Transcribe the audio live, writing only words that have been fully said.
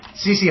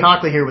CC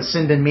Hockley here with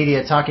Sinbin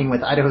Media, talking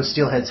with Idaho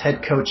Steelheads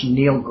head coach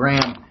Neil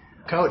Graham.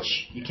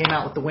 Coach, you came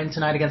out with the win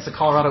tonight against the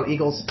Colorado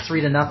Eagles,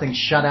 3-0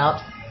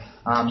 shutout.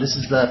 This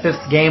is the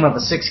fifth game of a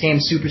 6-game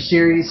Super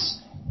Series,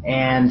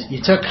 and you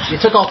took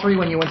all three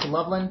when you went to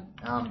Loveland.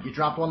 You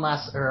dropped one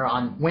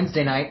on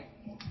Wednesday night,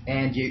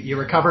 and you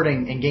recovered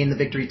and gained the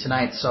victory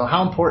tonight. So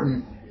how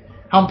important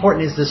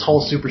is this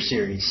whole Super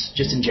Series,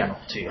 just in general,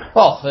 to you?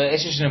 Well,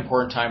 it's just an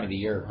important time of the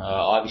year.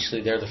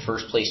 Obviously, they're the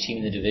first-place team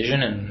in the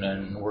division,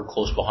 and we're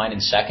close behind in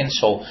second.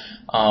 So,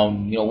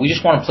 we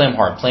just want to play them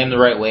hard, play them the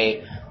right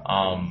way.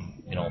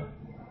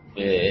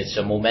 It's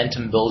a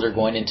momentum builder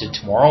going into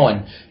tomorrow.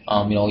 And,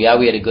 we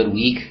had a good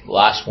week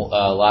last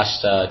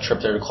trip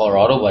there to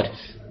Colorado, but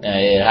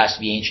it has to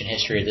be ancient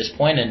history at this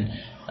point. And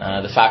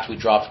the fact we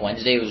dropped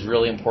Wednesday was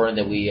really important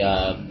that we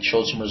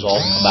showed some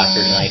results and come back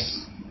here tonight.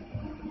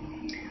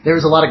 There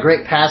was a lot of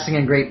great passing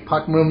and great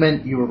puck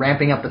movement. You were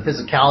ramping up the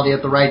physicality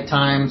at the right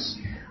times.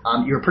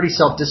 You were pretty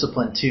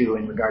self-disciplined, too,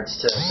 in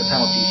regards to the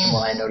penalties from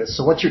what I noticed.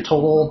 So what's your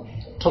total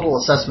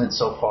assessment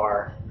so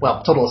far?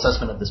 Well, total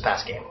assessment of this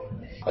past game.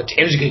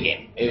 It was a good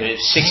game. It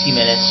was 60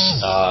 minutes.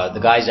 The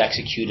guys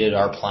executed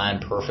our plan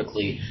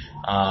perfectly.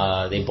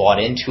 They bought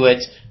into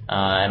it.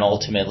 And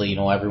ultimately,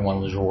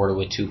 everyone was rewarded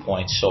with 2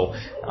 points. So,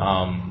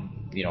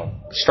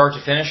 start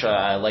to finish,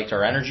 I liked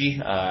our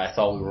energy. I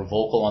thought we were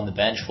vocal on the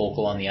bench,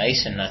 vocal on the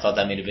ice, and I thought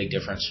that made a big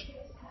difference.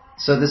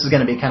 So this is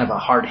going to be kind of a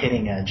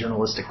hard-hitting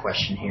journalistic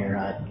question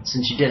here.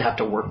 Since you did have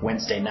to work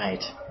Wednesday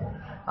night,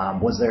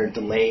 was there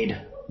delayed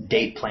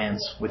date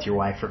plans with your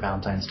wife for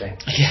Valentine's Day?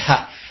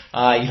 Yeah.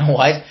 You know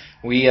what?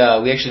 We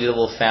actually did a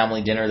little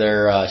family dinner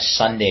there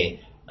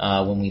Sunday.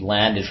 When we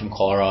landed from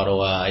Colorado,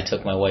 I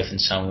took my wife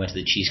and son. We went to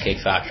the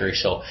Cheesecake Factory.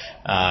 So,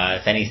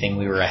 if anything,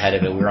 we were ahead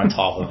of it. We were on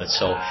top of it.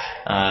 So,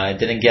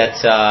 didn't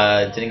get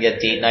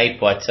date night,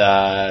 but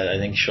I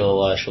think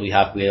she'll be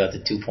happy we got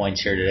the 2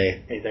 points here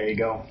today. Hey, there you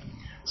go.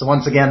 So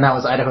once again, that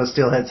was Idaho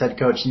Steelheads head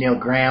coach Neil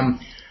Graham.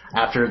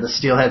 After the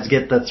Steelheads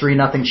get the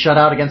 3-0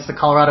 shutout against the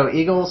Colorado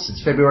Eagles,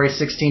 it's February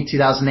 16,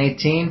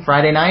 2018,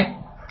 Friday night.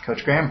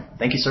 Coach Graham,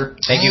 thank you, sir.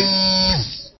 Thank you.